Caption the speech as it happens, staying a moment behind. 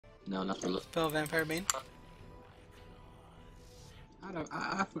No, not really. Spell Vampire Bane.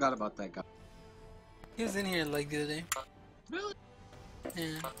 I forgot about that guy. He was in here like the other day. Really?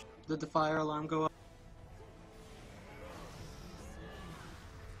 Yeah. Did the fire alarm go up?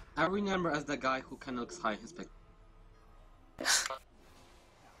 I remember as the guy who kind of looks high in his picture.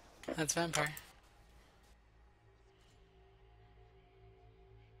 That's Vampire.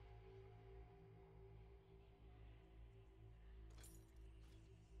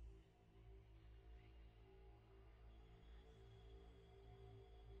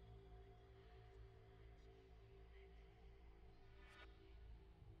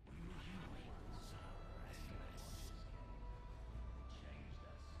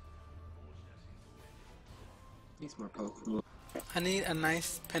 He's more Pokemon. I need a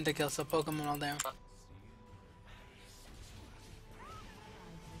nice pentakill so Pokemon all down.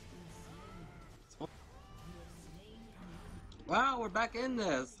 Wow, we're back in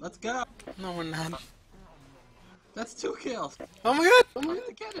this. Let's go. No, we're not. That's 2 kills. Oh my god! Oh,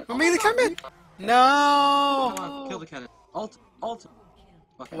 the cannon. We're making the cannon! Come No! on, kill the cannon. Ult.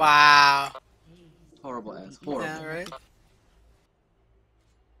 Okay. Wow. Horrible ass. Horrible. Yeah, right?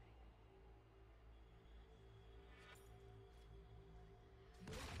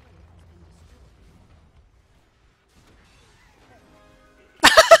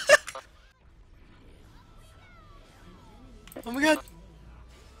 Oh my god!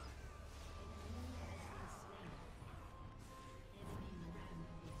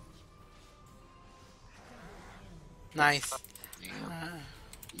 Nice.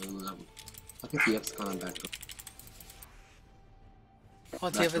 Damn. I think TF's gone back.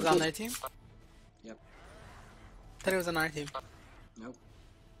 What TF is on their team? Yep. Thought it was on our team. Nope.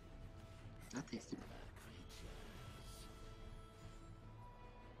 That tasty.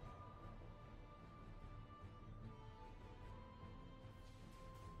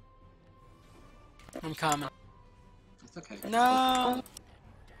 I'm coming. It's okay. No!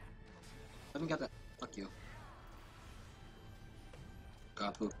 Let me get that. Fuck you.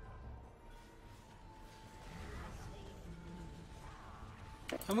 God poop.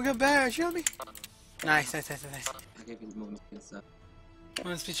 Oh my god, bear, shield me! Nice, nice, nice, nice. I gave you the movement speed stuff.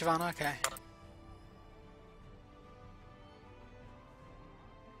 Movement speed Shyvana, okay.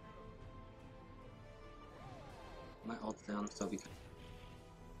 My ult's down, so we can.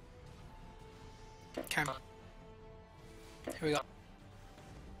 Okay. Here we go.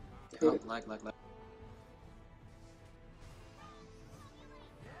 Oh, lag.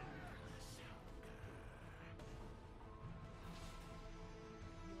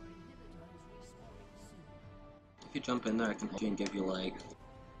 If you jump in there, I can ult you and give you like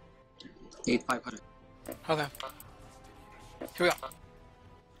 500. Okay. Here we go.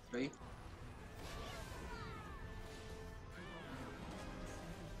 3.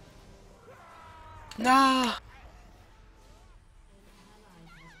 No!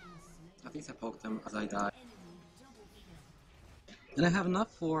 I think I poked them as I died. And I have enough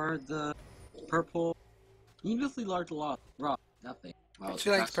for the purple, needlessly large rock. That thing. Wow,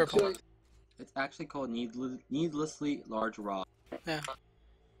 She likes purple. It's actually called needlessly large rock. Yeah.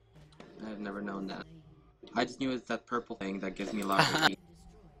 I've never known that. I just knew it's that purple thing that gives me a lot of heat.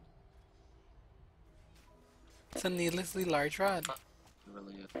 It's a needlessly large rod. It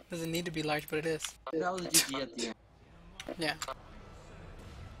really is. Doesn't need to be large, but it is. That was GG at the end. Yeah.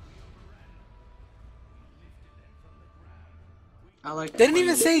 I like. They didn't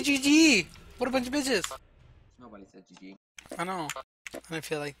even say GG! What a bunch of bitches! Nobody said GG. I know. I didn't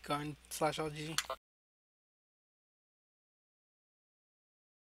feel like going / all GG.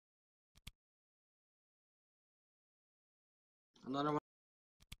 Another one.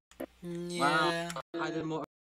 Yeah. Wow. I did more.